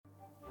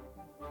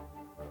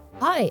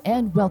Hi,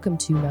 and welcome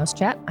to Mouse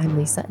Chat. I'm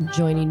Lisa, and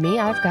joining me,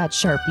 I've got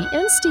Sharpie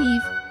and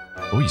Steve.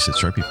 Oh, you said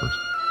Sharpie first.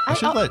 I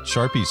should let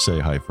Sharpie say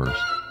hi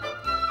first.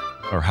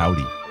 Or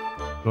howdy.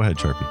 Go ahead,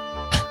 Sharpie.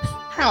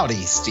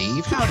 Howdy,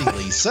 Steve. Howdy,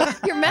 Lisa.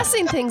 You're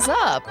messing things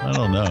up. I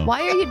don't know.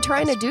 Why are you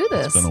trying to do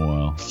this? It's been a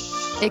while.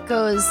 It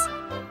goes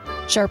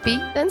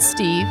Sharpie, then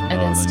Steve, and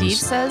then Steve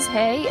says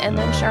hey, and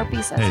then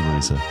Sharpie says hey,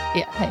 Lisa.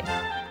 Yeah, hey.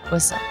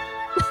 What's up?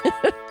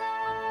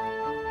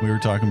 We were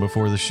talking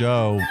before the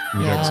show.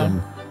 We got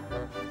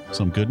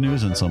some good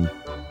news and some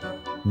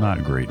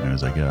not great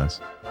news, I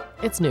guess.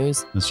 It's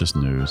news. It's just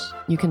news.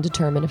 You can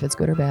determine if it's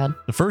good or bad.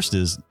 The first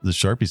is the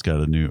Sharpie's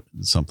got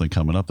something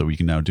coming up that we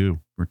can now do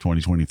for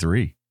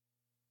 2023.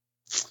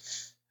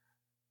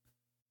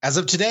 As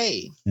of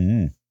today,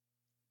 June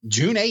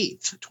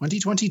 8th,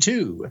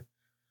 2022,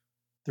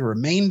 the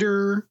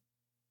remainder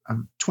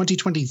of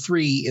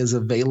 2023 is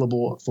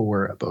available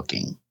for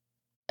booking.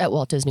 At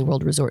Walt Disney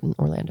World Resort in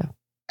Orlando.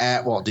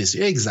 At Walt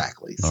Disney.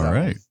 Exactly. All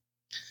right.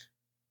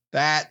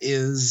 That's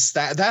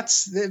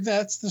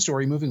the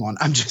story. Moving on.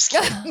 I'm just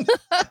kidding.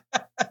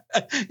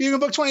 You can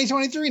book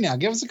 2023 now.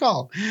 Give us a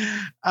call.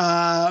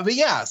 But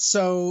yeah,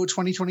 so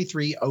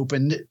 2023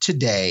 opened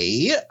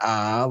today,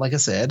 like I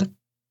said.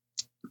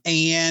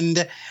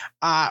 And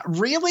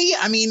really,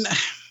 I mean,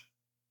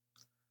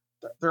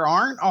 there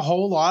aren't a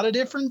whole lot of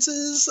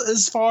differences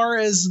as far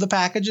as the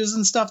packages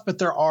and stuff, but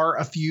there are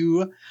a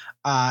few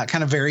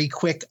kind of very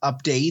quick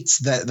updates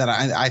that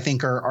I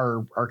think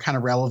are kind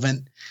of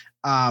relevant.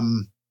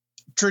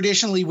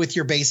 Traditionally, with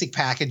your basic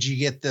package, you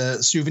get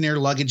the souvenir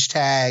luggage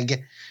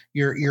tag,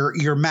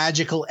 your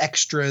magical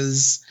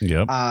extras,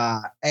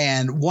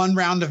 and one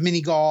round of mini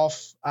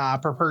golf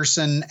per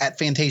person at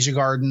Fantasia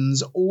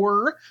Gardens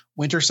or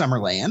Winter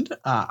Summerland.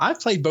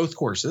 I've played both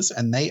courses,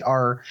 and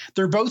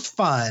they're both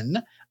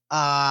fun.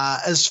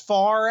 As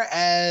far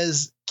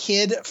as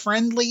kid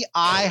friendly,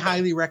 I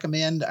highly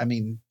recommend, I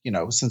mean,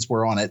 since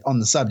we're on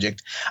the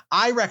subject,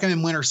 I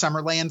recommend Winter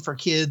Summerland for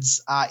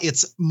kids.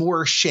 It's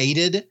more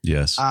shaded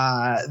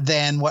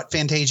than what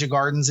Fantasia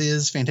Gardens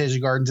is. Fantasia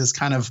Gardens is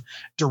kind of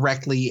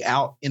directly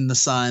out in the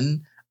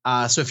sun.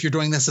 So if you're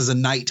doing this as a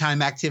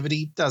nighttime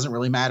activity, doesn't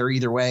really matter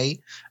either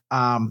way.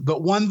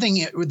 But one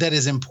thing that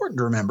is important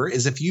to remember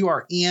is if you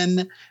are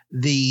in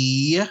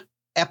the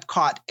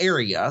Epcot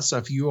area. So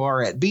if you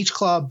are at Beach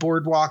Club,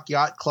 Boardwalk,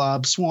 Yacht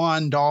Club,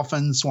 Swan,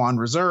 Dolphin, Swan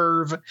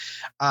Reserve,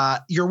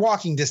 you're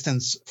walking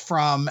distance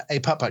from a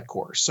putt-putt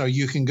course. So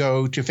you can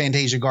go to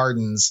Fantasia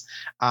Gardens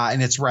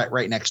and it's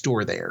right next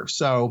door there.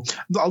 So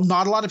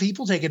not a lot of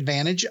people take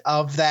advantage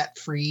of that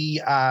free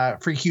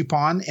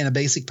coupon in a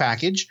basic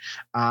package,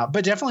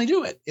 but definitely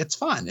do it. It's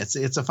fun. It's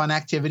a fun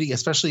activity,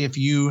 especially if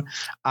you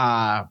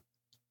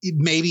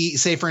maybe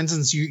say, for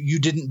instance, you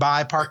didn't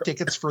buy park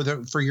tickets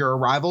for your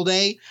arrival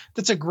day.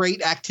 That's a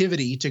great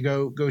activity to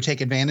go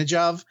take advantage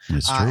of.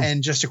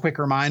 And just a quick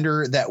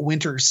reminder that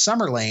Winter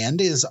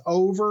Summerland is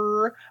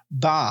over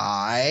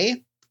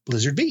by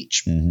Blizzard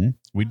Beach. Mm-hmm.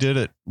 We did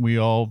it. We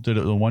all did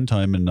it the one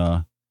time, and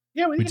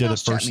we did it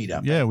first.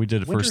 Meetup, we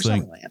did it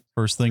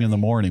first thing in the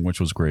morning, which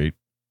was great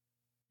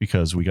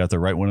because we got there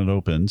right when it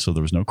opened, so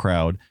there was no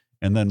crowd.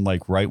 And then,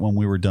 like right when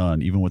we were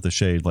done, even with the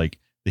shade, like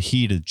the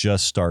heat had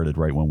just started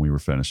right when we were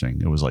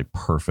finishing. It was like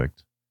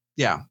perfect.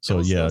 Yeah. So it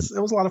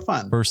was a lot of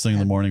fun. First thing in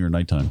the morning or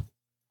nighttime.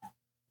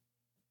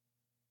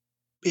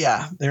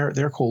 Yeah,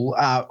 they're cool.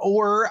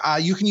 Or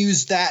you can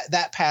use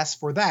that pass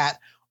for that,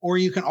 or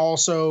you can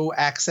also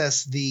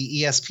access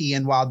the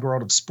ESPN Wild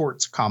World of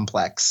Sports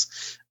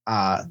complex.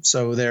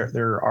 So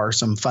there are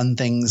some fun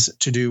things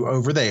to do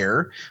over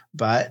there,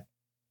 but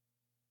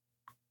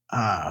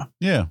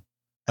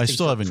I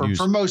still haven't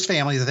used for most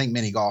families. I think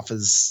mini golf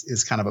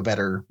is kind of a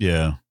better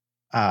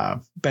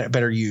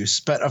better use.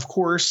 But of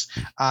course,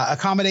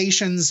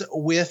 accommodations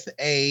with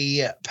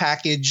a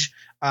package,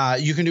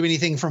 you can do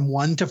anything from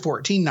 1 to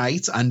 14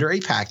 nights under a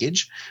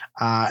package,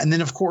 and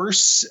then of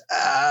course,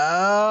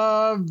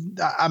 I'm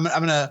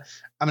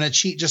gonna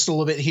cheat just a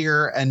little bit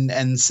here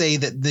and say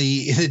that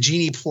the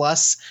Genie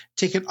Plus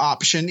ticket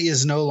option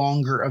is no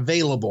longer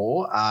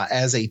available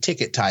as a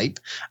ticket type,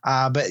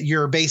 but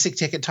your basic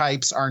ticket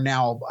types are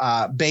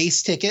now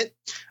base ticket,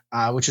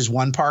 which is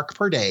 1 park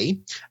per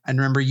day. And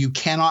remember, you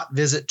cannot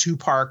visit 2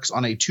 parks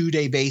on a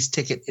 2-day base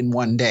ticket in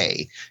 1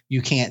 day.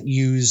 You can't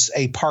use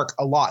a park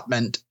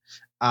allotment.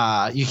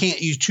 You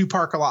can't use 2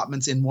 park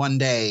allotments in 1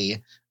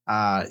 day.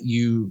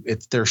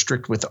 They're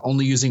strict with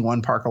only using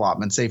 1 park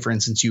allotment. Say, for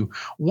instance, you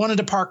wanted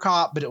to park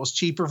hop, but it was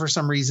cheaper for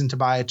some reason to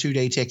buy a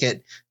 2-day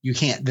ticket. You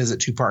can't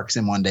visit 2 parks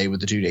in 1 day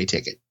with a 2-day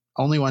ticket.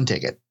 Only 1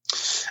 ticket,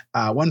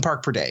 1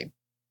 park per day.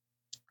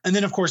 And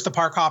then, of course, the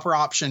park hopper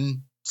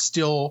option,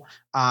 still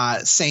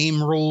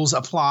same rules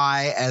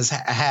apply as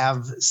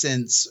have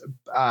since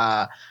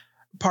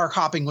park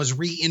hopping was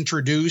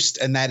reintroduced,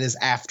 and that is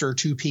after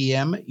 2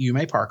 p.m. you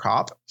may park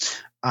hop.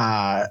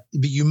 But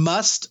you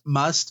must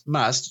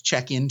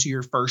check into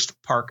your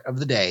first park of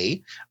the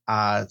day.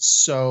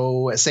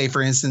 So say,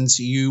 for instance,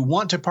 you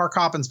want to park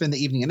hop and spend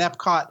the evening in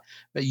Epcot,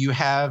 but you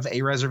have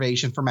a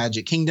reservation for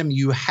Magic Kingdom.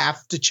 You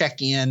have to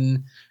check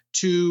in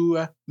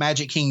to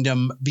Magic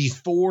Kingdom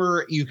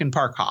before you can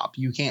park hop.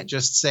 You can't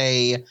just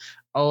say,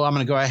 oh, I'm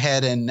going to go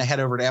ahead and head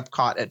over to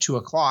Epcot at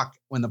 2:00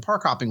 when the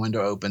park hopping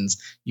window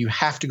opens. You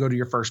have to go to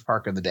your first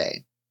park of the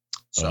day.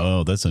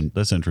 So, that's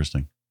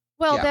interesting.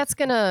 Well, that's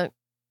going to,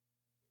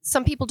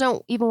 some people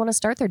don't even want to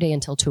start their day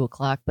until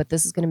 2:00, but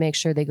this is going to make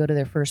sure they go to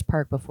their first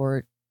park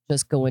before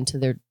just going to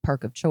their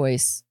park of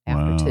choice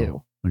after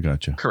 2. I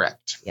gotcha.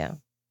 Correct. Yeah.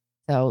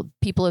 So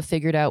people have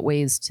figured out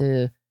ways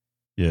to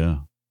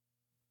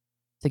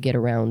get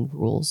around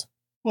rules.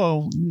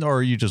 Well,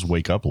 or you just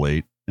wake up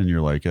late and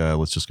you're like,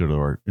 let's just go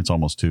to it's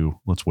almost 2.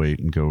 Let's wait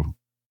and go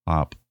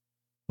hop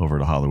over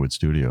to Hollywood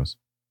Studios.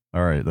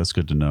 All right. That's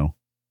good to know.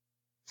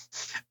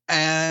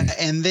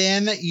 And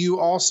then you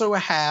also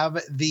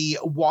have the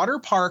water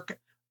park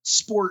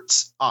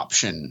sports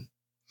option,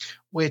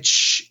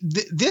 which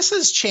this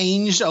has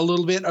changed a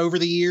little bit over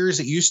the years.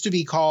 It used to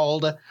be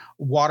called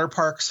Water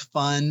Parks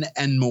Fun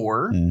and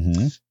More.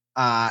 Mm-hmm.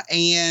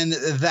 And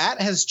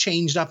that has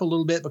changed up a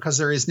little bit because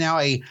there is now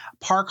a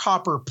Park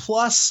Hopper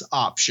Plus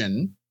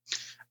option.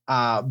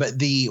 But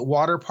the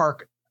water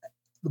park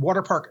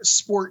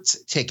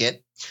sports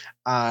ticket.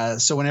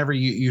 So whenever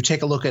you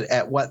take a look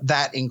at what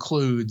that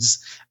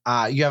includes,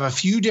 you have a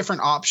few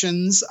different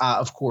options.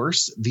 Of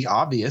course, the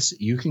obvious,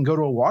 you can go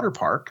to a water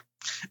park.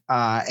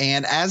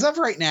 And as of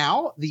right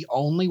now, the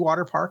only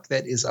water park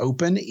that is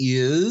open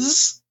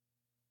is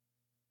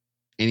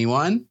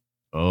anyone?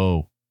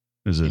 Oh,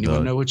 is it?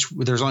 Anyone know which?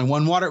 There's only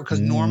one water because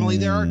normally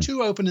there are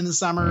 2 open in the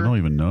summer. I don't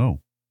even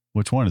know.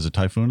 Which one? Is it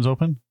Typhoon's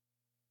open?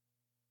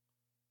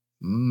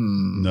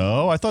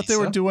 No, I thought they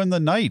were doing the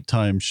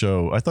nighttime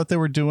show. I thought they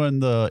were doing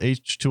the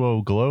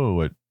H2O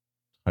Glow at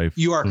Typhoon.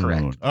 You are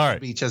correct. All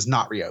right. The beach has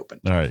not reopened.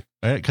 All right.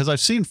 Because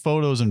I've seen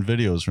photos and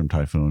videos from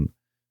Typhoon,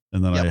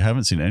 and then I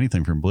haven't seen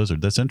anything from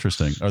Blizzard. That's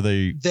interesting. Are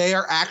they? They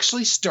are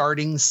actually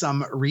starting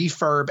some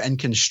refurb and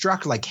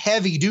construct, like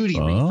heavy duty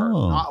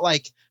refurb, not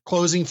like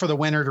closing for the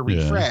winter to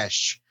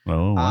refresh.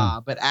 Oh,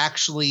 wow. But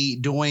actually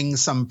doing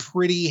some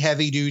pretty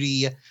heavy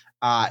duty.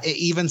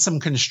 Even some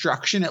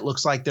construction. It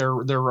looks like they're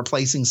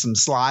replacing some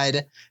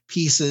slide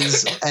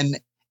pieces, and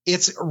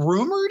it's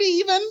rumored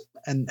even.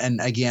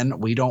 And again,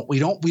 we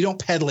don't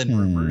peddle in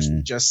rumors.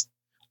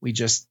 We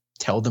just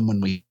tell them when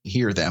we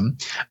hear them.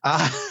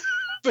 But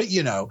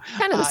kind of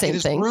the same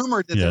thing. It is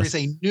rumored that there is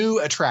a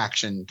new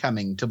attraction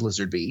coming to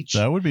Blizzard Beach.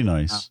 That would be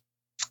nice.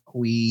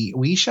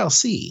 We shall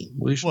see.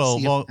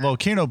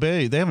 Volcano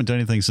Bay. They haven't done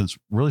anything since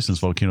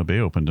Volcano Bay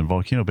opened, and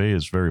Volcano Bay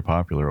is very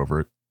popular over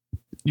at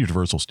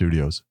Universal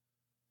Studios.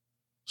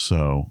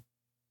 So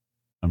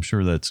I'm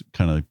sure that's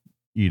kind of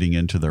eating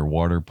into their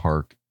water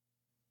park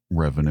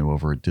revenue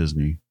over at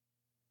Disney.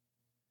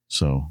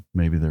 So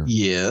maybe they'll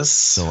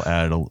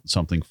add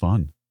something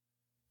fun.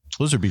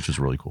 Blizzard Beach is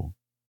really cool.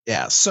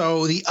 Yeah.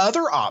 So the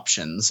other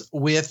options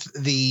with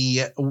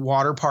the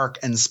water park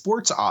and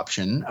sports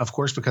option, of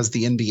course, because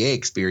the NBA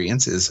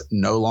experience is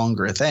no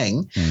longer a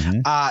thing,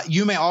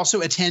 you may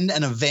also attend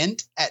an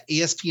event at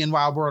ESPN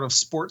Wild World of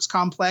Sports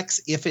Complex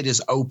if it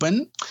is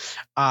open.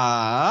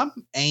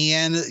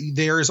 And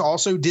there is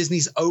also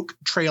Disney's Oak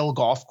Trail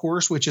Golf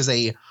Course, which is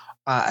a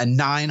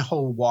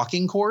 9-hole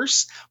walking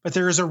course, but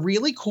there is a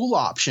really cool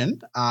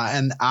option.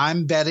 And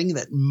I'm betting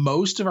that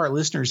most of our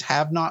listeners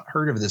have not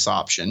heard of this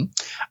option.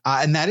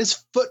 And that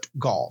is foot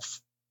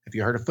golf. Have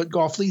you heard of foot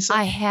golf, Lisa?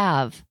 I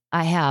have.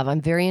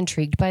 I'm very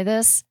intrigued by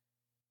this.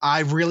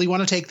 I really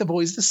want to take the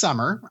boys this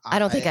summer. I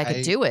don't think I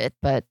could do it,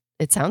 but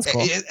it sounds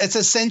cool. It's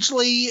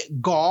essentially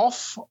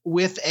golf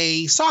with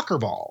a soccer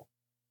ball.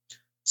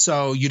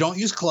 So you don't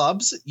use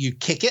clubs. You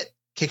kick it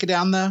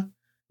down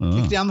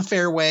the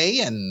fairway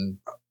and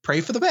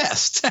pray for the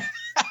best.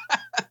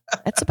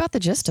 That's about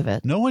the gist of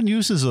it. No one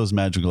uses those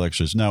magical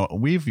extras. Now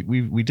we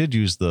did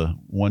use the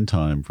one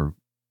time for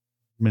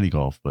mini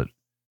golf, but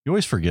you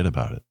always forget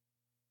about it.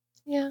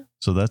 Yeah.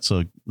 So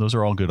those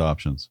are all good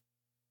options.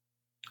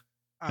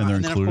 And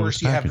then of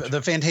course you have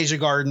the Fantasia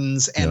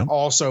Gardens and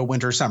also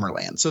Winter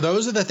Summerland. So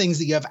those are the things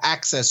that you have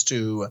access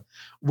to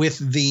with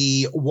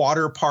the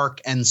water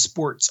park and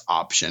sports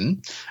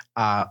option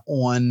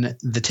on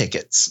the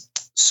tickets.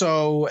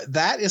 So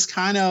that is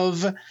kind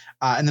of,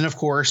 and then of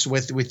course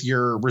with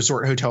your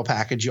resort hotel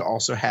package, you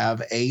also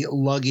have a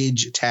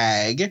luggage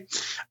tag.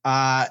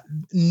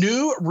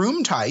 New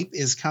room type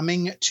is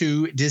coming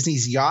to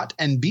Disney's Yacht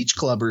and Beach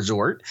Club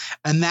Resort,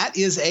 and that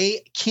is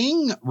a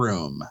king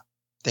room.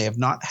 They have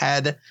not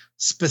had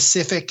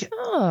specific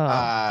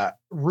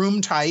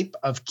room type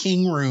of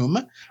king room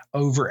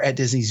over at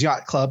Disney's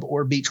Yacht Club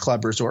or Beach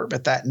Club Resort,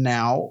 but that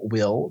now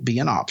will be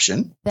an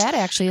option. That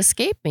actually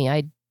escaped me.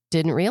 I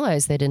didn't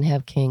realize they didn't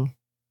have king.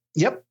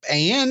 Yep.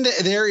 And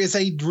there is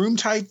a room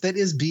type that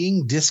is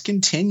being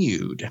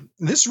discontinued.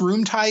 This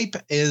room type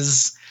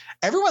is,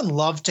 everyone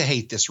loved to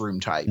hate this room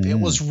type. It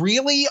was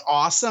really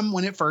awesome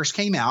when it first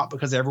came out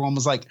because everyone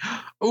was like,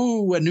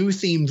 oh, a new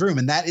themed room.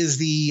 And that is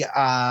the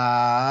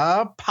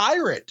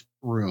pirate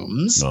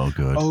rooms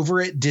good.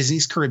 over at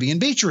Disney's Caribbean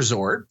Beach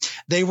Resort.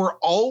 They were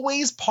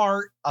always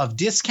part of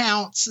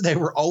discounts. They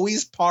were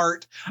always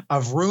part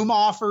of room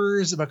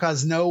offers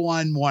because no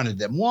one wanted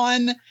them.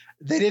 One,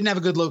 they didn't have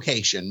a good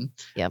location.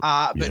 Yep.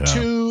 But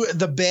two,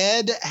 the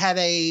bed had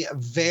a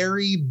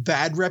very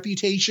bad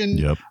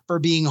reputation for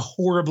being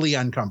horribly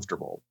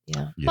uncomfortable.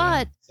 Yeah.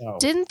 But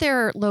didn't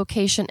their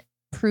location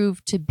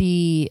prove to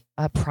be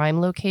a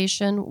prime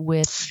location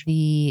with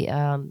the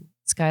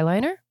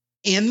Skyliner?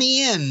 In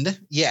the end,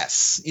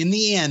 yes. In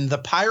the end, the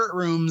pirate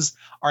rooms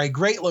are a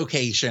great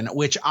location,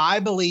 which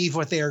I believe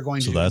what they are going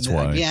to do. That's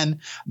why.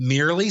 Again,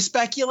 merely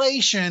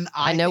speculation.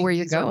 I know where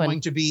you're going.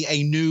 Going to be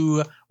a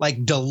new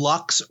like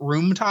deluxe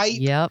room type.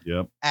 Yep.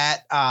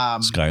 At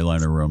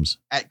Skyliner rooms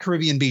at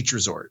Caribbean Beach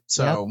Resort.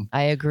 So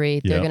I agree.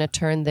 They're going to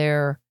turn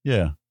their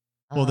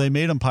Well, they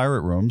made them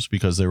pirate rooms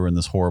because they were in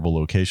this horrible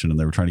location and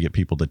they were trying to get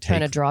people to trying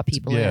to draw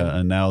people in. Yeah,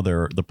 and now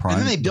they're the prime.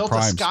 And then they built a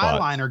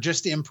Skyliner spot.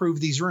 just to improve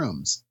these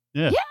rooms.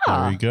 Yeah,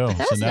 there you go.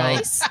 That's so now,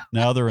 nice.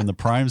 Now they're in the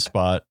prime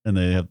spot and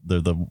they're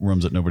the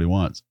rooms that nobody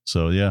wants.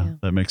 So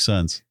that makes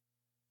sense.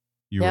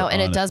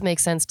 And it does make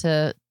sense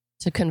to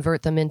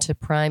convert them into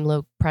prime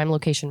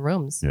location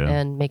rooms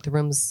and make the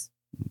rooms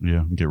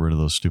get rid of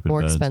those stupid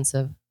more beds.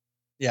 expensive.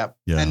 Yeah.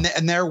 And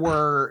there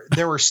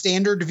were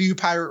standard view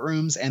pirate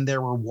rooms and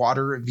there were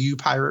water view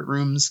pirate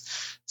rooms.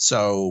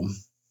 So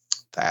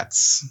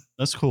that's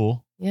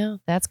cool. Yeah,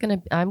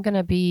 I'm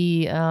gonna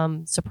be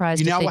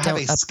surprised. You if now they will have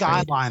don't a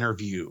upgrade. Skyliner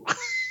view.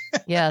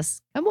 Yes,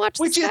 come watch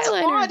the Which is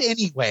Skyliner. odd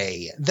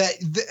anyway.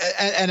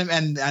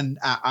 And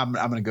I'm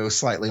going to go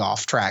slightly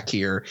off track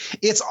here.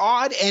 It's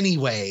odd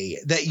anyway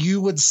that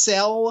you would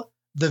sell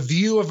the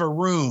view of a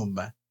room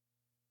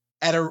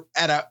at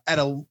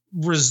a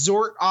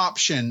resort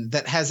option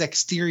that has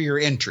exterior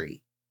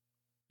entry.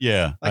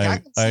 Yeah, like I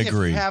can see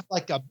agree. If you have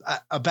like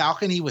a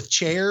balcony with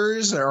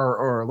chairs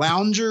or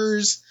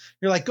loungers,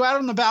 you're like, go out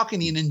on the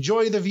balcony and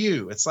enjoy the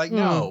view. It's like,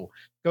 no,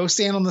 go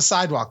stand on the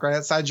sidewalk right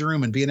outside your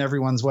room and be in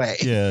everyone's way.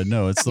 Yeah,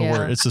 no, it's the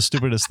worst. It's the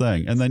stupidest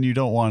thing. And then you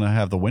don't want to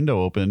have the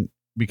window open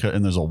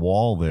and there's a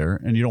wall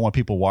there, and you don't want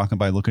people walking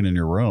by looking in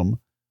your room.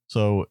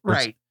 So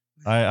right,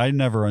 I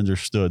never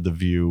understood the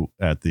view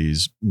at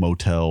these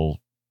motel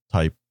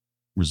type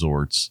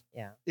resorts.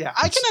 Yeah,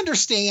 I can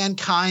understand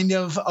kind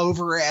of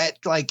over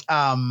at like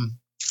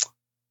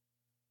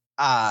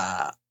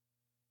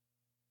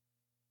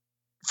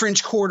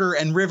French Quarter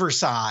and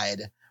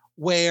Riverside,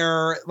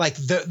 where like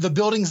the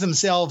buildings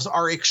themselves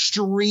are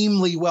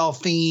extremely well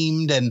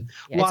themed and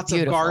lots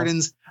of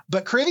gardens.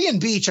 But Caribbean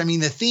Beach, I mean,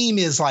 the theme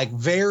is like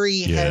very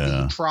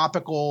heavy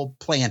tropical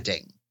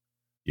planting.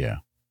 Yeah.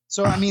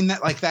 So I mean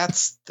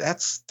that's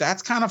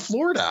kind of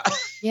Florida.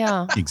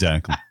 Yeah.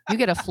 Exactly. You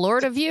get a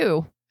Florida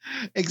view.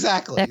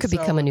 Exactly. That could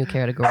become a new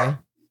category.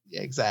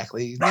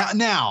 Exactly.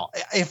 Now,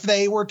 if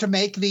they were to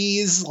make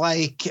these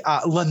like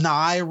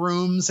Lanai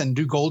rooms and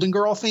do Golden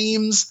Girl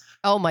themes,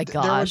 oh my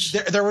gosh,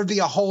 there would be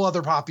a whole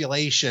other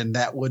population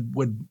that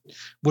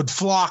would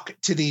flock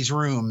to these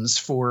rooms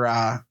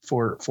for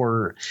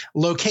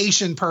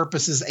location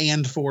purposes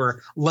and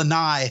for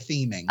Lanai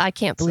theming. I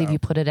can't believe you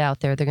put it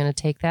out there. They're going to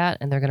take that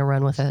and they're going to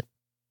run with it.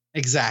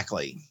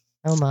 Exactly.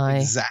 Oh my.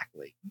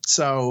 Exactly.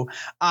 So,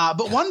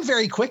 but one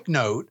very quick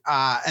note,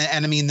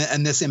 and I mean,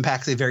 and this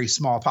impacts a very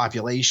small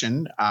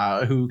population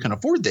who can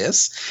afford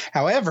this.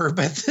 However,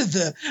 but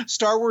the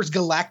Star Wars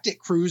Galactic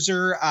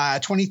Cruiser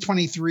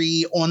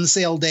 2023 on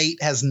sale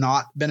date has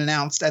not been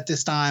announced at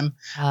this time.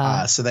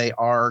 So they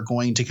are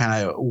going to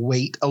kind of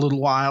wait a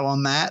little while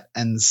on that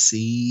and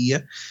see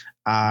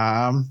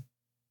what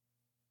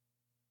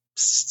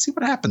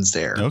happens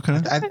there.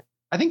 Okay.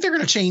 I think they're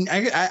going to change.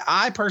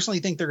 I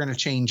personally think they're going to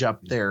change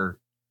up their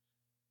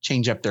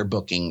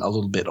booking a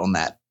little bit on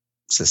that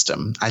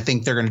system. I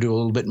think they're going to do a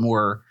little bit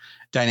more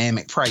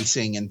dynamic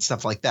pricing and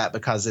stuff like that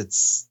because it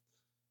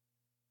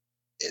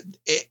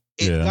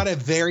got a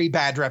very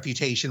bad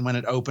reputation when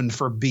it opened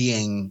for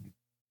being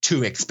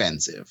too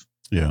expensive.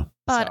 Yeah.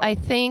 But I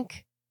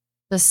think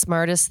the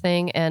smartest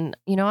thing, and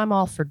I'm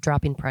all for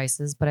dropping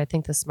prices, but I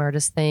think the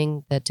smartest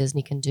thing that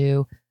Disney can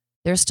do,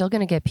 they're still going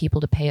to get people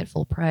to pay at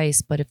full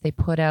price. But if they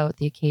put out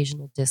the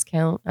occasional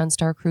discount on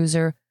Star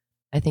Cruiser,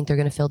 I think they're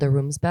going to fill their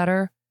rooms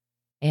better.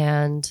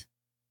 And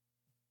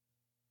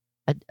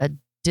a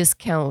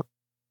discount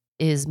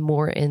is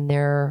more in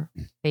their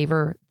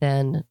favor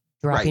than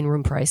dropping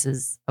room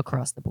prices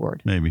across the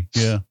board. Maybe.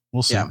 Yeah.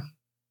 We'll see.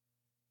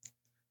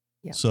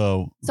 Yeah.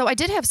 So I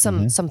did have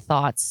some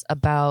thoughts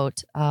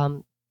about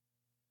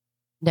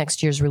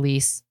next year's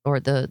release, or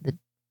the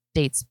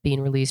dates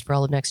being released for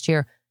all of next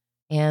year.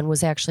 And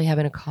was actually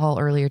having a call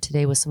earlier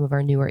today with some of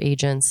our newer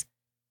agents.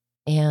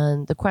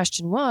 And the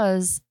question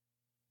was,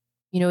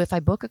 if I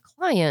book a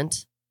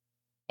client,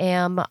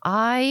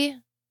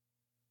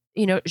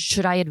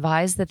 should I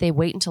advise that they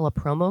wait until a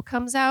promo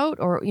comes out?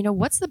 Or,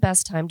 what's the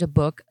best time to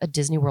book a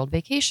Disney World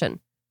vacation?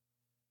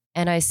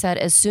 And I said,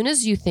 as soon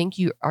as you think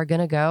you are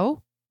going to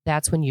go,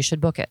 that's when you should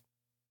book it.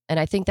 And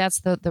I think that's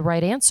the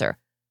right answer.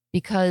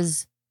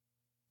 Because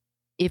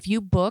if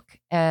you book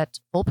at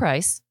full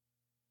price,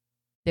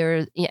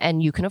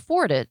 and you can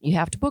afford it. You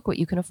have to book what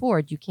you can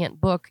afford. You can't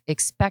book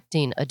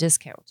expecting a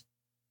discount.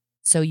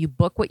 So you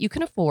book what you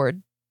can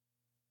afford.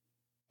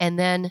 And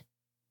then,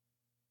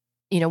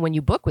 when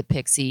you book with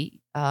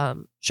Pixie,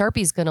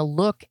 Sharpie's going to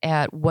look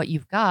at what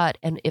you've got.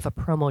 And if a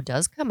promo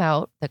does come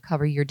out that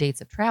cover your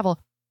dates of travel,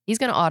 he's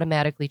going to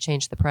automatically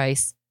change the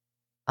price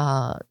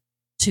to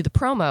the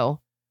promo.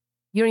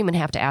 You don't even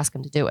have to ask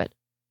him to do it.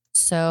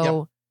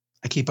 So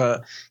I keep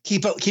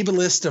a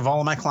list of all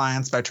of my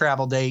clients by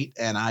travel date,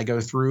 and I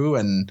go through,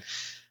 and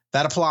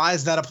that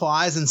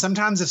applies. And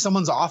sometimes if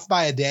someone's off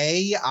by a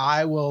day,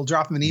 I will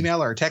drop them an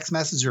email or a text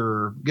message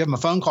or give them a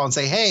phone call and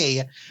say,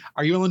 "Hey,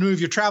 are you willing to move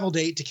your travel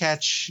date to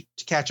catch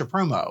a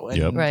promo?"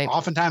 And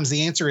oftentimes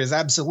the answer is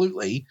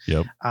absolutely.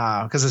 Yep.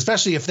 Because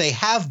especially if they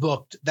have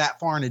booked that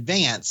far in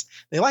advance,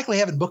 they likely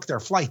haven't booked their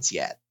flights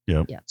yet.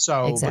 Yep. Yeah.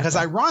 So because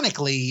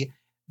ironically,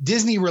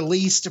 Disney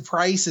released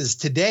prices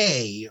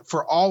today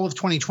for all of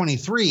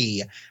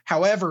 2023.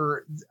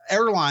 However,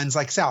 airlines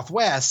like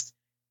Southwest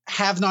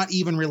have not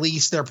even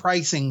released their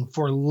pricing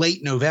for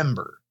late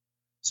November.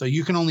 So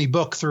you can only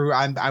book through,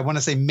 I want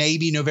to say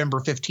maybe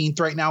November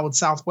 15th right now with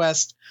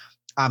Southwest.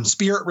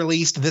 Spirit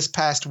released this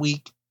past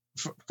week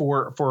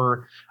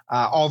for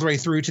all the way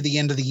through to the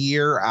end of the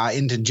year,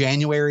 into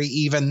January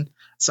even.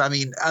 So, I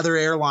mean, other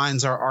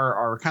airlines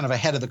are kind of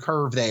ahead of the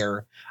curve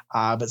there.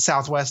 But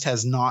Southwest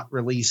has not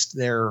released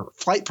their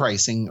flight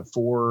pricing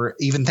for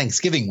even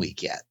Thanksgiving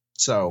week yet.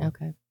 So,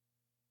 okay.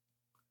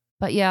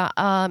 But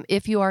yeah,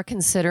 if you are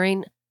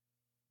considering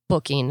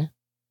booking,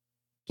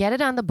 get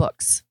it on the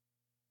books.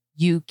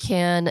 You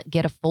can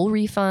get a full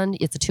refund.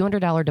 It's a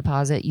 $200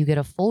 deposit. You get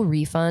a full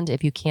refund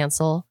if you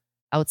cancel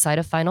outside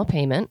of final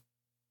payment.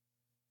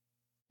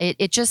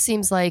 It just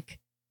seems like,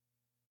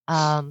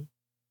 I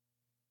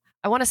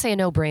want to say a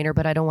no-brainer,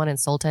 but I don't want to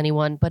insult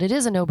anyone, but it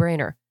is a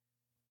no-brainer.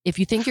 If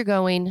you think you're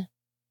going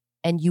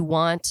and you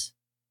want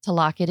to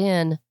lock it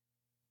in,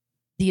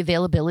 the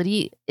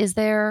availability is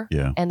there,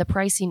 and the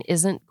pricing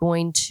isn't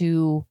going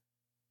to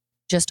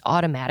just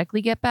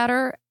automatically get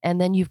better.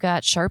 And then you've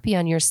got Sharpie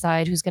on your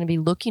side who's going to be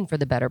looking for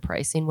the better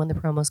pricing when the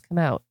promos come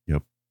out.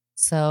 Yep.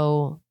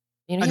 So,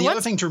 and the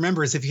other thing to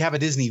remember is if you have a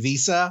Disney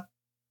Visa,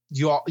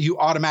 you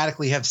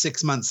automatically have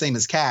 6 months, same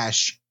as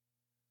cash.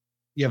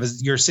 You have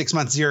your 6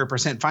 month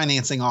 0%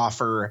 financing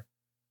offer.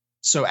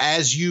 So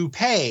as you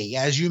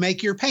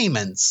make your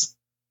payments,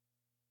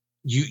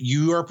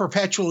 you are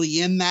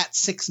perpetually in that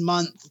 6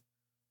 month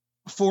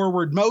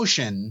forward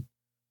motion.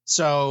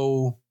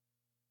 So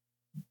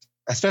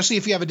especially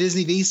if you have a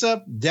Disney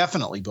Visa,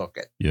 definitely book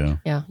it. Yeah.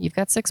 Yeah. You've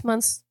got 6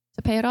 months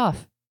to pay it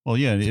off. Well,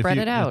 yeah. Spread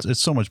it out.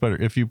 It's so much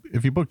better. If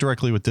you book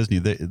directly with Disney,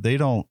 they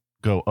don't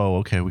go, "Oh,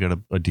 okay, we got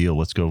a deal.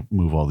 Let's go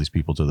move all these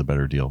people to the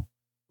better deal."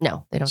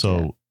 No, they don't.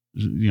 So,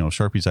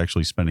 Sharpie's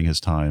actually spending his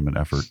time and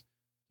effort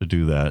to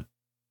do that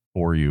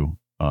for you.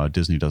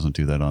 Disney doesn't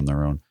do that on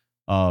their own.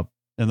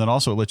 And then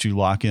also it lets you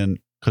lock in,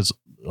 because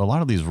a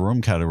lot of these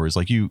room categories,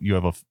 like you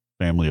have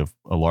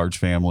a large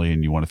family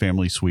and you want a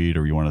family suite,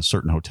 or you want a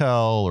certain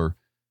hotel or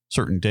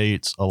certain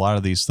dates. A lot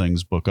of these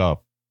things book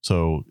up.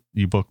 So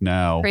you book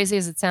now. Crazy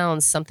as it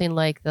sounds, something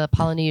like the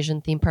Polynesian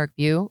theme park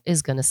view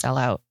is going to sell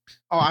out.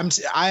 Oh,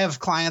 I have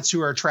clients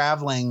who are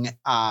traveling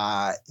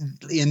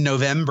in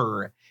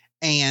November,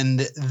 and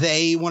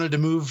they wanted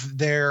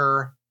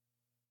to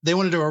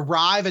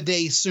arrive a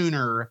day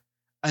sooner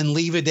and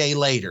leave a day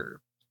later.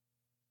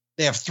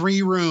 They have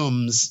 3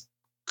 rooms,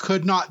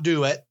 could not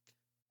do it.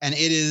 And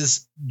it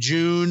is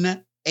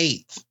June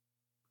 8th.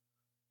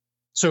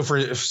 So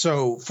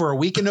for a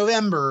week in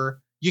November,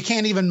 you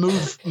can't even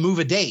move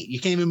a date. You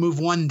can't even move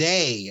one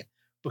day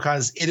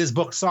because it is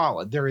booked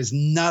solid. There is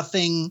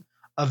nothing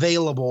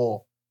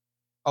available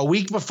a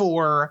week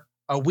before,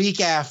 a week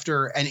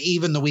after, and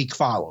even the week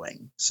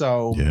following.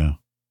 So yeah,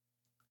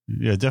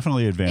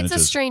 definitely advantages.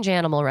 It's a strange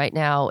animal right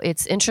now.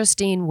 It's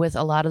interesting with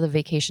a lot of the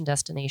vacation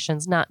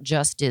destinations, not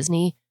just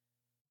Disney.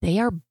 They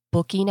are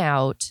booking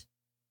out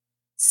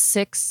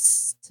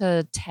 6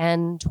 to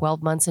 10,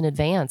 12 months in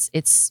advance.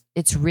 It's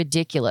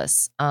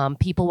ridiculous.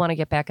 People want to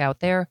get back out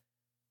there.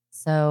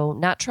 So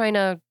not trying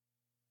to,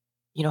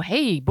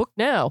 hey, book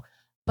now.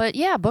 But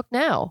yeah, book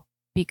now.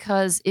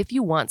 Because if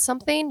you want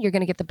something, you're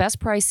going to get the best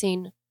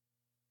pricing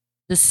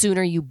the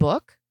sooner you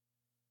book,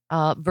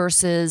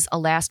 versus a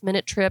last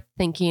minute trip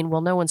thinking,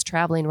 well, no one's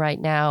traveling right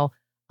now.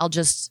 I'll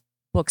just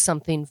book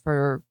something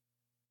for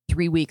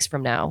 3 weeks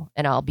from now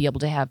and I'll be able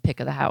to have pick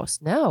of the house.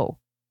 No.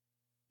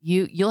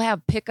 You'll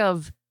have pick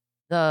of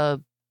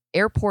the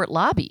airport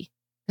lobby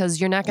because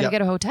you're not going to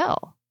get a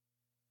hotel.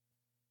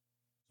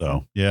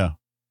 So, yeah.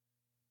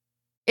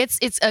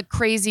 It's a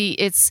crazy,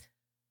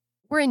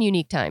 we're in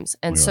unique times.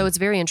 And so it's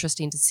very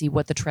interesting to see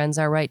what the trends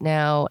are right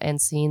now, and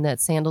seeing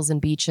that Sandals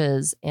and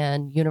Beaches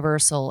and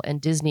Universal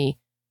and Disney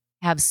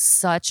have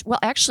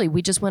actually,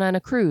 we just went on a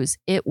cruise.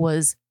 It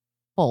was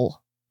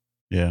full.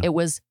 Yeah. It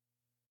was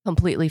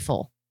completely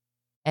full.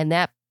 And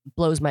that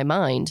blows my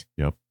mind.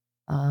 Yep.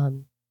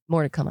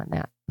 More to come on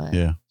that. But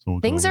yeah. So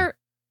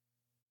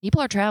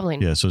people are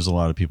traveling. Yeah. So there's a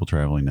lot of people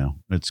traveling now.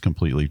 It's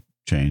completely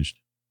changed.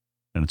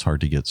 and it's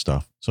hard to get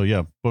stuff. So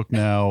yeah, book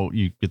now.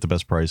 You get the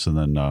best price, and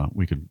then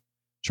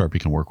Sharpie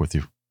can work with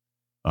you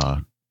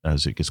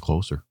as it gets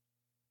closer.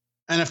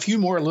 And a few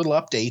more little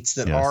updates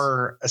that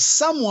are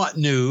somewhat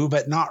new,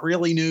 but not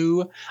really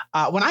new.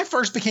 When I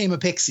first became a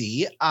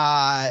Pixie,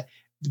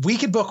 we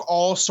could book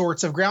all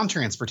sorts of ground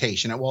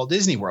transportation at Walt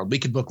Disney World. We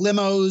could book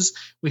limos,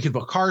 we could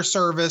book car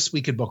service,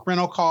 we could book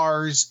rental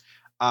cars.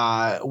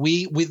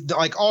 We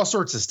like all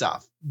sorts of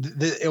stuff.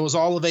 It was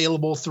all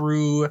available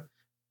through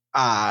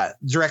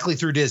directly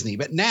through Disney.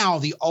 But now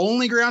the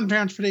only ground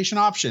transportation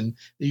option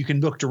that you can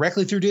book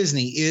directly through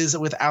Disney is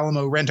with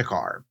Alamo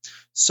Rent-A-Car.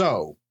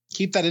 So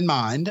keep that in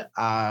mind.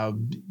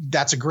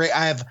 That's a great.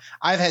 I've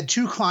had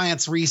 2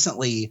 clients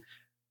recently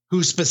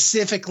who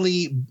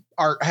specifically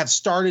have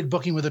started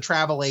booking with a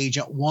travel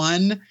agent.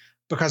 One,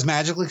 because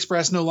Magical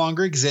Express no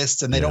longer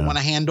exists and they don't want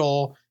to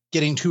handle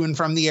getting to and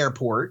from the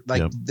airport.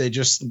 Like they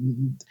just,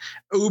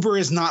 Uber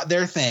is not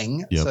their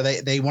thing. So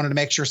they wanted to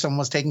make sure someone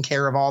was taking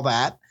care of all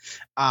that.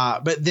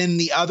 But then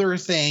the other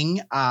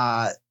thing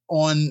on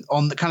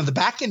the kind of the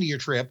back end of your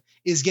trip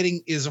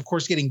is of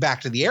course getting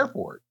back to the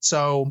airport.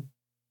 So,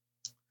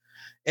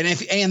 and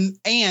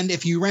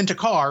if you rent a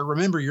car,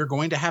 remember you're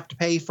going to have to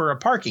pay for a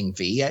parking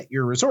fee at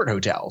your resort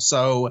hotel.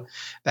 So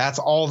that's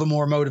all the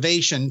more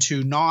motivation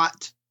to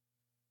not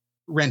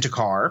rent a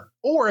car.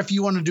 Or if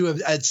you want to do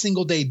a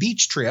single day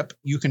beach trip,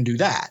 you can do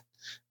that.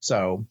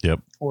 So,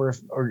 or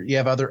you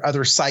have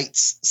other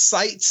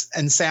sights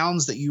and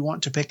sounds that you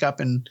want to pick up,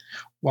 and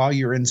while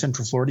you're in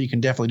Central Florida, you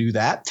can definitely do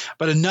that.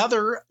 But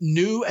another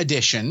new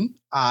addition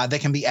that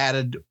can be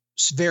added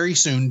very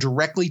soon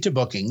directly to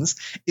bookings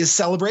is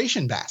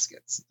celebration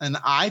baskets. And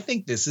I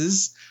think this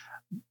is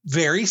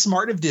very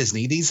smart of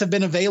Disney. These have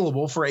been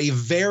available for a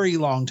very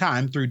long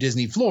time through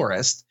Disney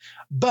Florist,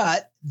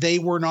 but they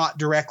were not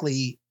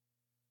directly,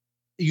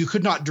 you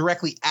could not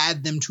directly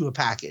add them to a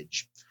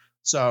package.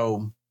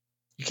 So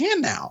you can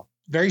now.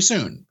 Very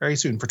soon for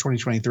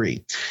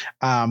 2023.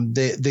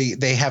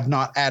 They have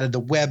not added the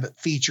web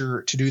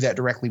feature to do that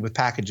directly with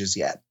packages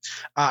yet.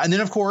 And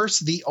then, of course,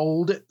 the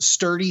old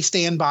sturdy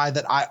standby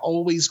that I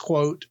always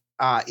quote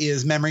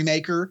is Memory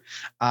Maker.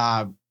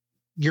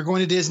 You're going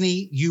to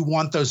Disney. You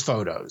want those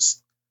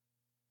photos.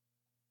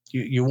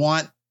 You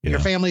want your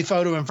family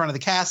photo in front of the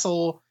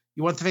castle.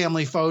 You want the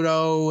family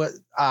photo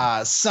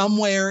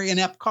somewhere in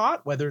Epcot,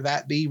 whether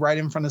that be right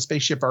in front of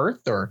Spaceship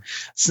Earth or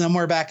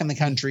somewhere back in the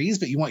countries,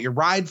 but you want your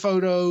ride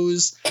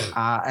photos.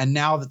 And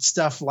now that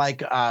stuff like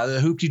the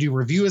Hoop-Dee-Doo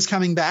Review is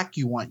coming back,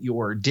 you want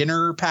your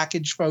dinner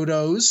package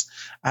photos.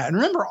 And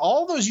remember,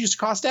 all those used to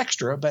cost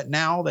extra, but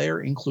now they're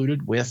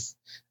included with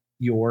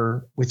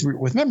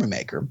Memory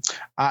Maker.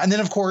 And then,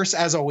 of course,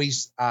 as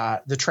always,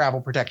 the travel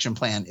protection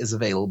plan is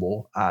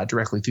available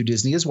directly through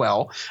Disney as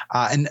well.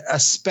 And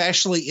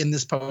especially in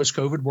this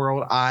post-COVID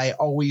world, I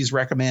always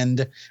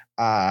recommend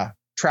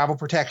travel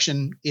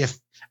protection.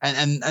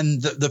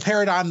 And the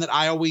paradigm that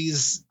I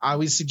always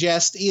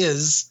suggest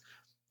is,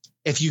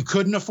 if you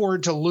couldn't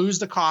afford to lose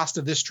the cost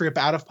of this trip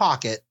out of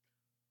pocket,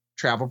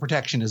 travel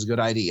protection is a good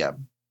idea.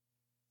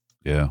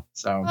 Yeah.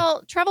 So,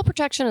 well, travel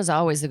protection is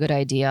always a good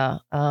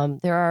idea.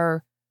 There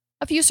are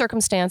a few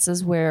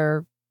circumstances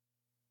where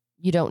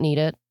you don't need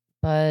it,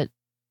 but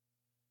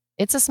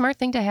it's a smart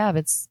thing to have.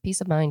 It's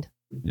peace of mind.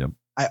 Yep.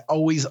 I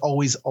always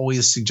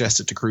suggest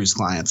it to cruise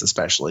clients,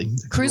 especially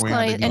cruise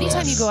clients.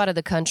 Anytime you go out of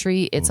the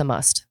country, it's a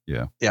must.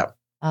 Yeah. Yeah.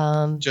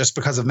 Just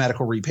because of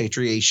medical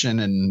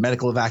repatriation and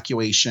medical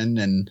evacuation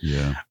and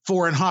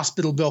foreign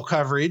hospital bill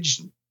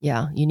coverage.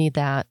 Yeah, you need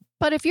that.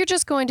 But if you're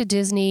just going to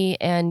Disney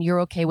and you're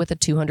okay with a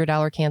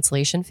 $200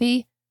 cancellation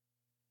fee,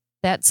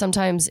 that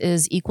sometimes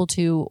is equal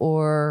to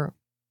or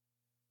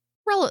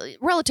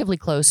relatively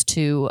close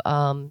to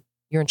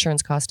your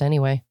insurance cost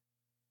anyway.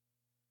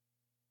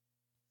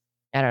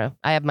 I don't know.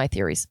 I have my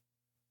theories.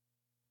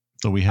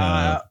 So we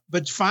have,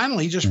 but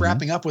finally, just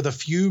wrapping up with a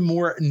few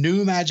more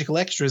new magical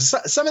extras.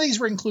 Some of these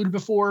were included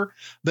before,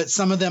 but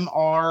some of them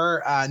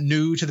are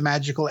new to the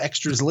magical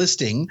extras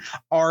listing.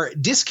 Are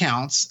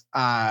discounts,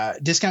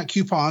 discount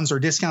coupons, or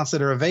discounts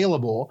that are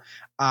available.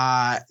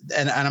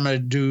 And I'm going to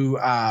do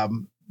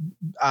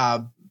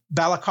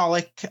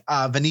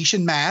Balacolic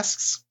Venetian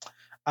masks,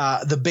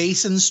 the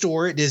Basin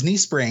store at Disney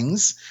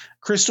Springs,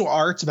 Crystal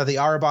Arts by the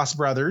Arabas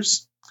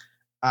brothers,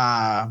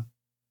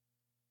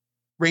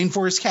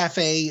 Rainforest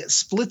Cafe,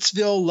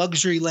 Splitsville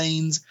Luxury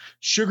Lanes,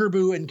 Sugar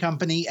Boo and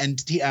Company,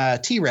 and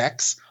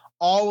T-Rex.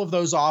 All of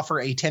those offer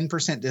a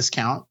 10%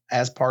 discount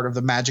as part of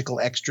the Magical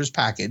Extras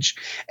package.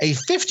 A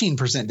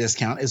 15%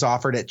 discount is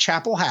offered at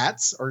Chapel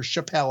Hats or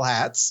Chappelle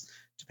Hats,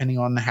 depending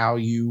on how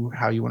you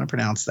want to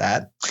pronounce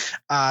that.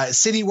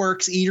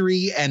 CityWorks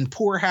Eatery and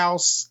Poor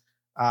House.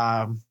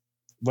 Well,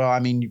 I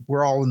mean,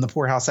 we're all in the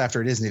poorhouse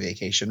after a Disney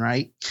vacation,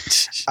 right?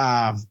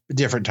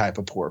 Different type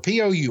of poor.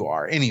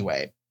 P-O-U-R.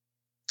 Anyway.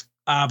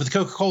 But the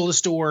Coca-Cola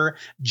store,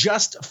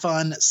 Just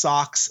Fun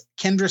Socks,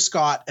 Kendra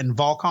Scott, and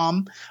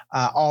Volcom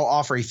all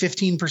offer a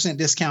 15%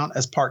 discount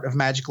as part of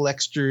Magical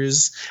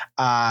Extras.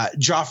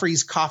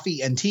 Joffrey's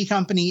Coffee and Tea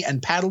Company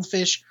and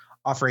Paddlefish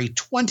offer a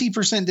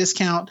 20%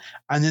 discount.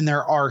 And then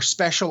there are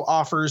special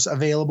offers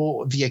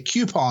available via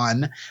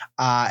coupon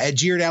at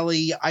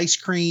Ghirardelli Ice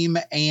Cream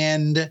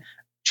and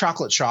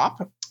Chocolate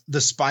Shop, the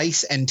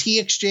Spice and Tea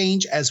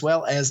Exchange, as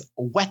well as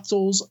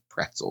Wetzel's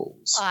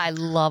Pretzels. I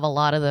love a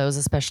lot of those,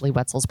 especially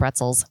Wetzel's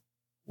Pretzels.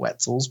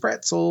 Wetzel's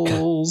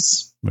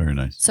Pretzels. Very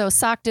nice. So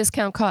sock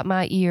discount caught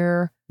my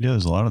ear. Yeah,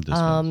 there's a lot of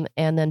discounts.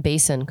 And then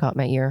Basin caught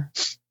my ear.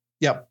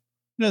 Yep.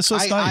 Yeah, so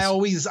it's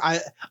nice.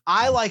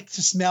 I like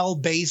to smell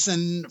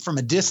Basin from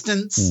a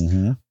distance,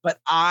 but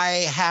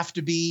I have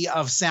to be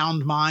of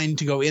sound mind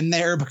to go in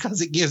there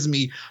because it gives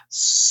me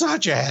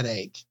such a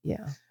headache.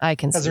 Yeah, I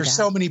can see because there's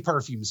that. so many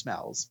perfume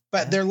smells,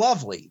 but they're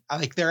lovely.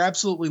 Like they're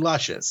absolutely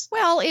luscious.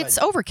 Well, it's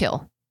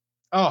overkill.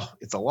 Oh,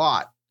 it's a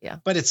lot. Yeah,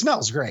 but it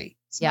smells great.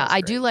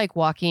 I do like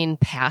walking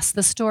past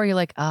the store. You're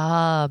like,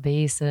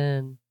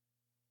 Basin.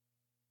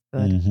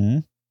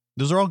 Good.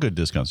 Those are all good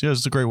discounts. Yeah,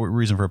 it's a great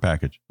reason for a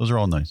package. Those are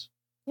all nice.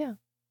 Yeah.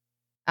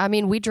 I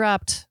mean, we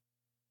dropped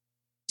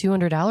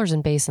 $200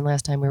 in Basin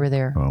last time we were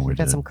there. Oh, we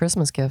got did. some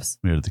Christmas gifts.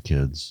 We had the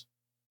kids.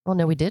 Well,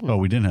 no, we didn't. Oh,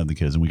 we didn't have the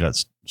kids, and we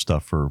got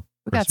stuff for.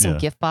 We got some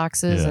gift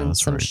boxes and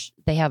some. Right.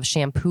 They have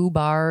shampoo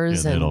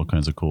bars and and all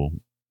kinds of cool.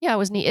 Yeah, it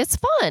was neat. It's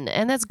fun,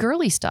 and that's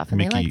girly stuff, and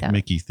they like that.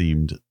 Mickey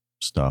themed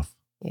stuff.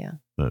 Yeah,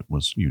 that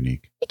was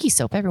unique. Mickey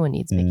soap. Everyone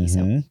needs Mickey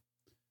soap.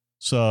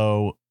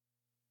 So,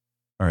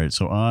 all right.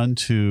 So on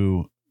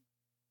to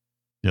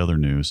the other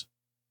news.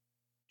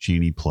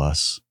 Genie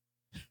Plus.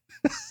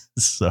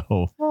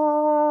 So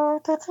I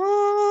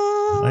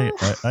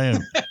am,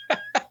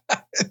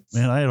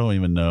 man, I don't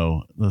even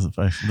know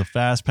the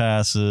fast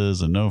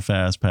passes and no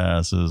fast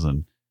passes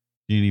and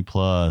Genie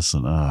Plus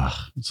and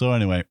so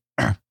anyway,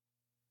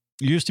 you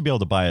used to be able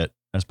to buy it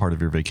as part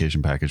of your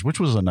vacation package, which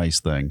was a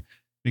nice thing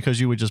because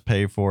you would just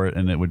pay for it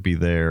and it would be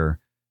there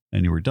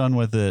and you were done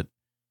with it.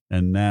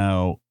 And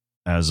now,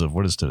 as of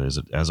what is today? Is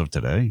it as of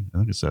today? I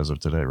think it's as of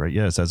today, right?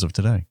 Yeah, it's as of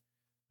today.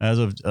 As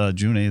of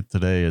June 8th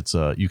today, it's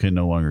you can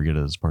no longer get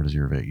it as part of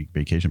your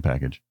vacation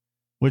package,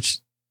 which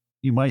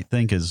you might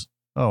think is,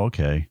 oh,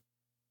 okay.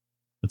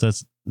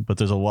 But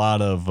there's a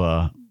lot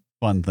of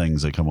fun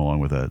things that come along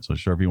with that. So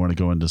Sharp, you want to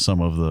go into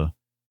some of the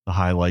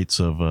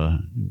highlights of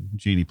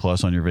Genie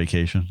Plus on your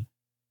vacation?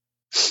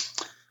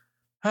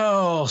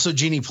 Oh, so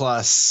Genie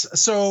Plus.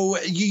 So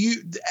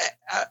you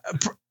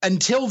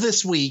until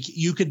this week,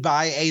 you could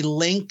buy a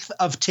length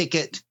of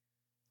ticket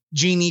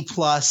Genie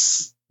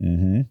Plus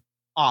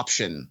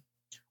option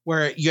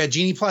where you had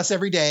Genie Plus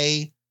every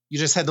day. You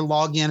just had to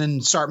log in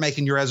and start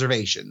making your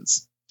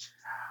reservations.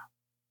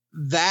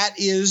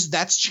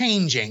 That's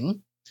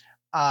changing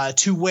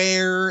to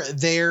where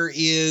there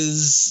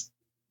is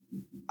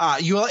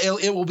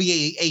it will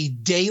be a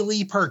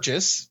daily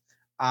purchase.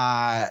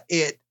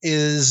 It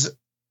is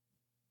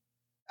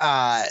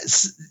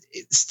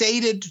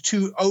stated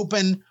to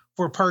open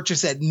for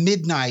purchase at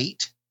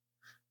midnight.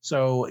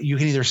 So you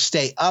can either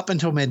stay up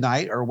until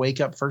midnight or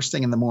wake up first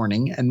thing in the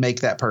morning and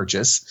make that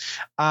purchase.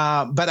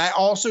 But I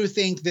also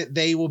think that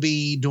they will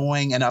be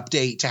doing an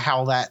update to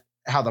how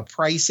the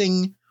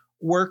pricing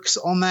works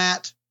on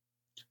that.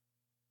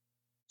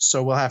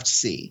 So we'll have to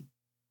see.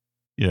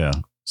 Yeah.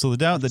 So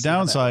the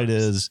downside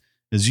is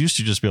you used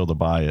to just be able to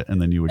buy it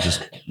and then you would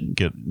just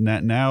get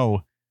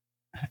now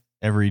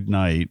every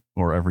night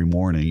or every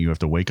morning you have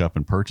to wake up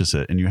and purchase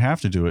it, and you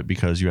have to do it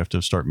because you have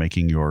to start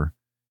making you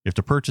have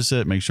to purchase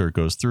it, make sure it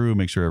goes through,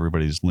 make sure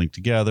everybody's linked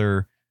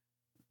together,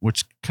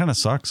 which kind of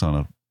sucks on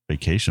a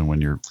vacation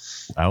when you're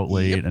out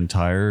late and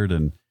tired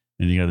and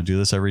you got to do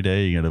this every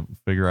day. You got to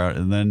figure out,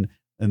 and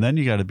then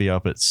you got to be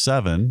up at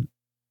 7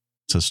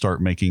 to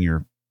start making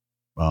your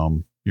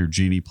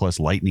Genie Plus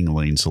Lightning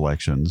Lane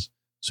selections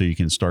so you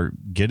can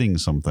start getting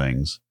some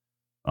things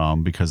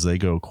because they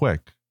go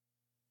quick.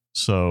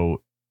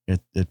 So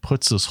it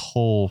puts this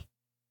whole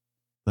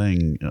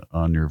thing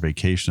on your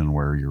vacation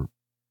where you're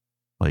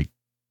like,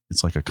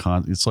 it's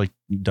like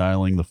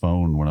dialing the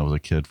phone when I was a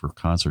kid for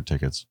concert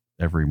tickets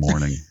every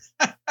morning.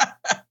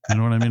 You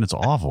know what I mean? It's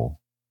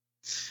awful.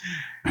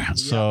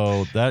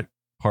 So that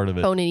part of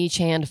it. Phone in each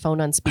hand,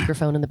 phone on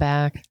speakerphone in the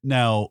back.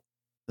 Now,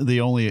 the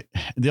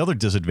other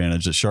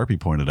disadvantage that Sharpie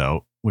pointed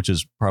out, which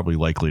is probably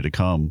likely to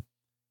come,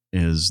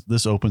 is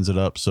this opens it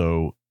up.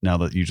 So now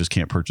that you just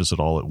can't purchase it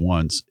all at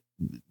once,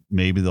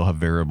 maybe they'll have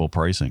variable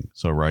pricing.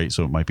 So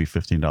it might be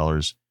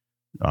 $15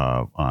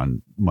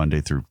 on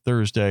Monday through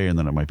Thursday, and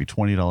then it might be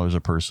 $20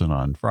 a person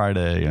on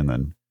Friday, and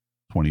then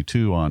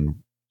 $22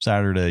 on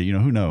Saturday. You know,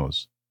 who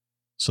knows?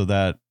 So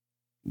that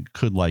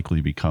could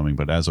likely be coming,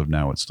 but as of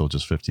now, it's still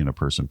just $15 a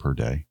person per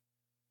day.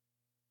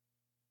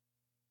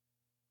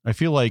 I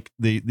feel like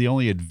the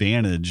only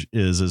advantage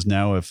is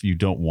now if you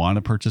don't want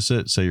to purchase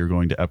it, say you're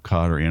going to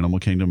Epcot or Animal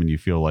Kingdom and you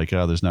feel like,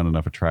 there's not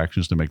enough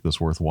attractions to make this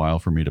worthwhile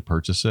for me to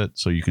purchase it,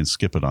 so you can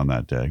skip it on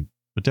that day.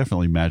 But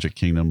definitely Magic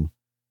Kingdom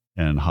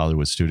and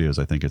Hollywood Studios,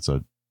 I think it's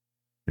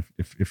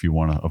if you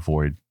want to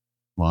avoid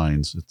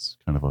lines, it's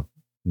kind of a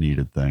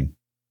needed thing.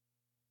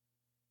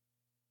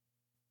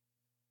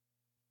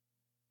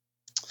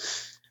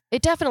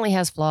 It definitely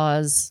has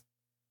flaws.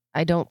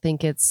 I don't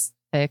think it's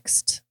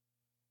fixed.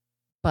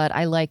 But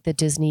I like that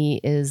Disney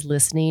is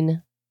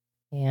listening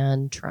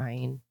and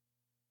trying.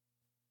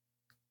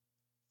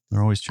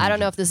 They're always changing. I don't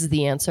know if this is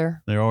the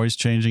answer. They're always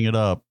changing it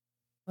up.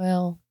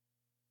 Well,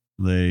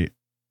 I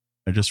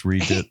just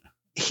read it.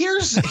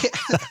 Here's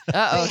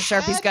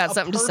Sharpie's got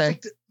something to say.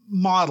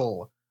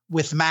 Model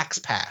with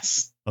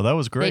MaxPass. Oh, that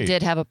was great. They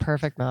did have a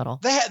perfect model.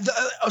 They had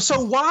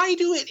so why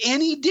do it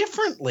any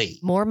differently?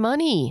 More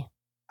money.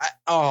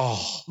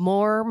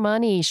 More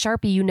money.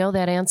 Sharpie, you know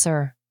that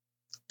answer.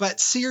 But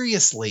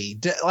seriously,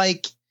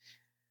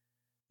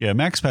 yeah,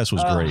 MaxPass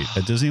was great.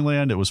 At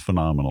Disneyland, it was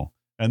phenomenal.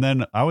 And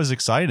then I was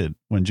excited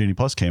when Genie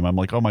Plus came. I'm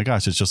like, oh my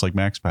gosh, it's just like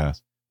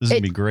MaxPass. This is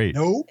going to be great.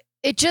 No.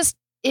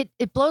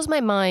 It blows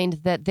my mind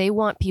that they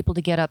want people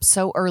to get up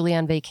so early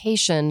on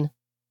vacation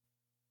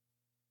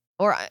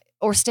or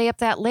stay up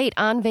that late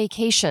on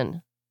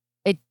vacation.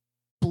 It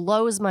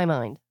blows my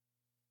mind.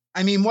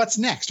 I mean, what's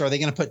next? Are they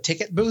going to put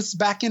ticket booths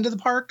back into the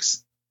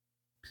parks?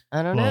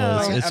 I don't know.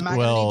 Am I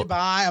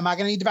going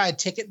to need to buy a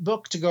ticket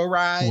book to go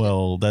ride?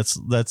 Well, that's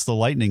the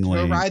Lightning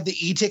Lane. Go ride the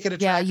e-ticket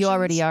attractions? Yeah, you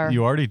already are.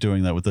 You're already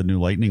doing that with the new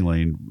Lightning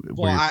Lane.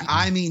 Well,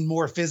 I mean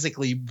more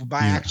physically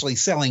by actually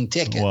selling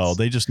tickets. Well,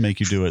 they just make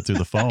you do it through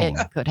the phone.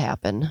 It could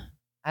happen.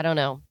 I don't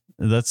know.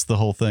 That's the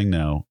whole thing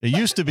now. It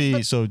used to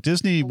be, so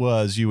Disney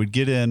was, you would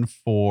get in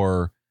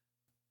for.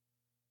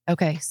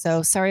 Okay,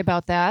 so sorry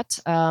about that.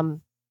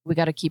 We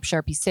got to keep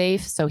Sharpie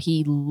safe. So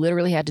he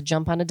literally had to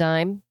jump on a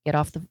dime, get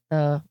off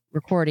the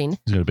recording.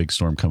 He's got a big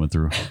storm coming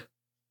through.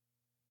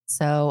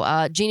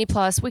 So Genie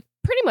Plus, we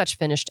pretty much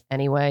finished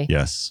anyway.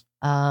 Yes.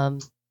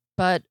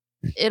 But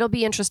it'll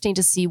be interesting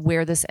to see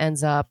where this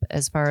ends up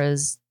as far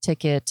as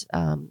ticket,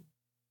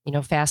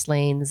 fast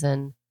lanes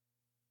and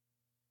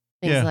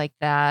things like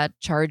that,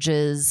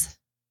 charges.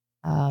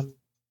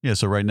 Yeah.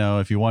 So right now,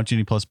 if you want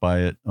Genie Plus, buy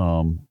it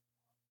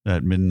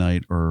at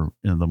midnight or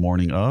in the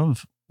morning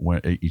of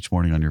each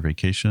morning on your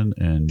vacation.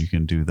 And you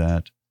can do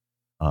that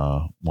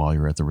while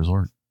you're at the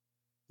resort.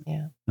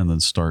 Yeah. And then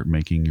start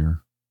making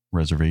your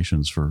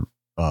reservations for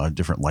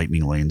different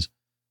Lightning lanes.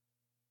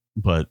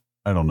 But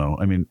I don't know.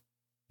 I mean,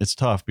 it's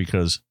tough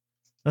because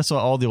that's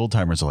what all the old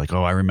timers are like,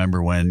 oh, I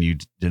remember when you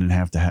didn't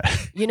have to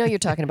have. You're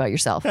talking about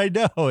yourself. I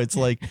know. It's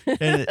like,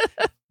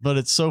 but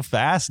it's so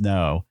fast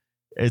now.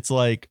 It's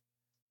like,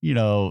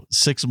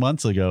 6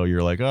 months ago,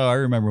 you're like, oh, I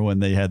remember when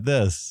they had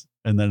this.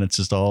 And then it's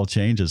just all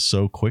changes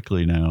so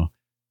quickly now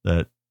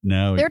that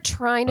now they're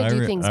trying to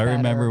do things I better.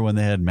 remember when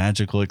they had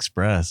Magical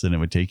Express and it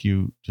would take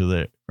you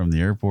from the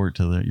airport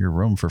to your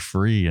room for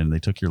free. And they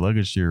took your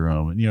luggage to your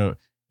room. And,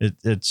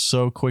 it's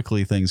so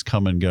quickly things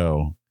come and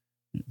go.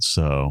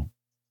 So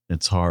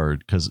it's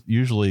hard because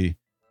usually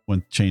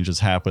when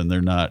changes happen,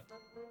 they're not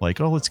like,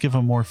 oh, let's give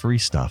them more free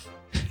stuff.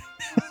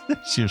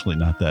 It's usually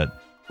not that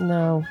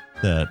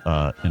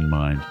in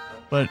mind.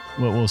 But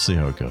we'll see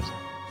how it goes.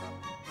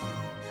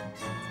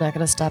 Not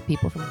going to stop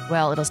people from,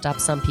 it'll stop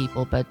some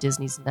people, but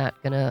Disney's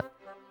not going to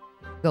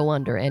go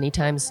under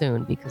anytime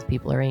soon because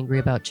people are angry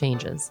about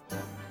changes.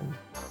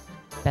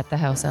 Bet the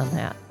house on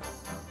that.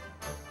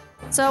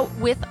 So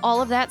with all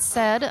of that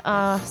said,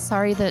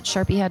 sorry that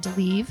Sharpie had to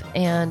leave,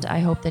 and I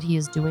hope that he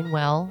is doing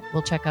well.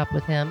 We'll check up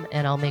with him,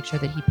 and I'll make sure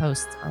that he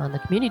posts on the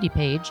community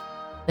page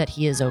that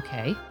he is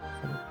okay.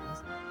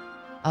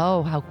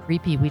 Oh, how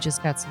creepy. We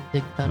just got some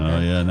big thunder. Oh,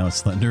 yeah. Now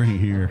it's thundering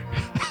here.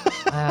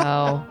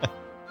 Wow.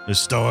 There's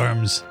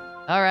storms.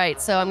 All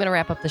right, so I'm going to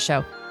wrap up the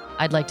show.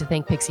 I'd like to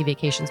thank Pixie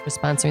Vacations for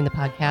sponsoring the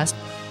podcast.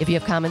 If you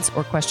have comments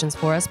or questions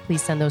for us,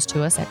 please send those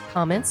to us at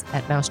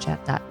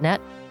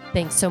comments@mousechat.net.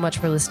 Thanks so much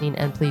for listening,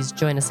 and please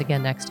join us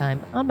again next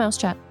time on Mouse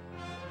Chat.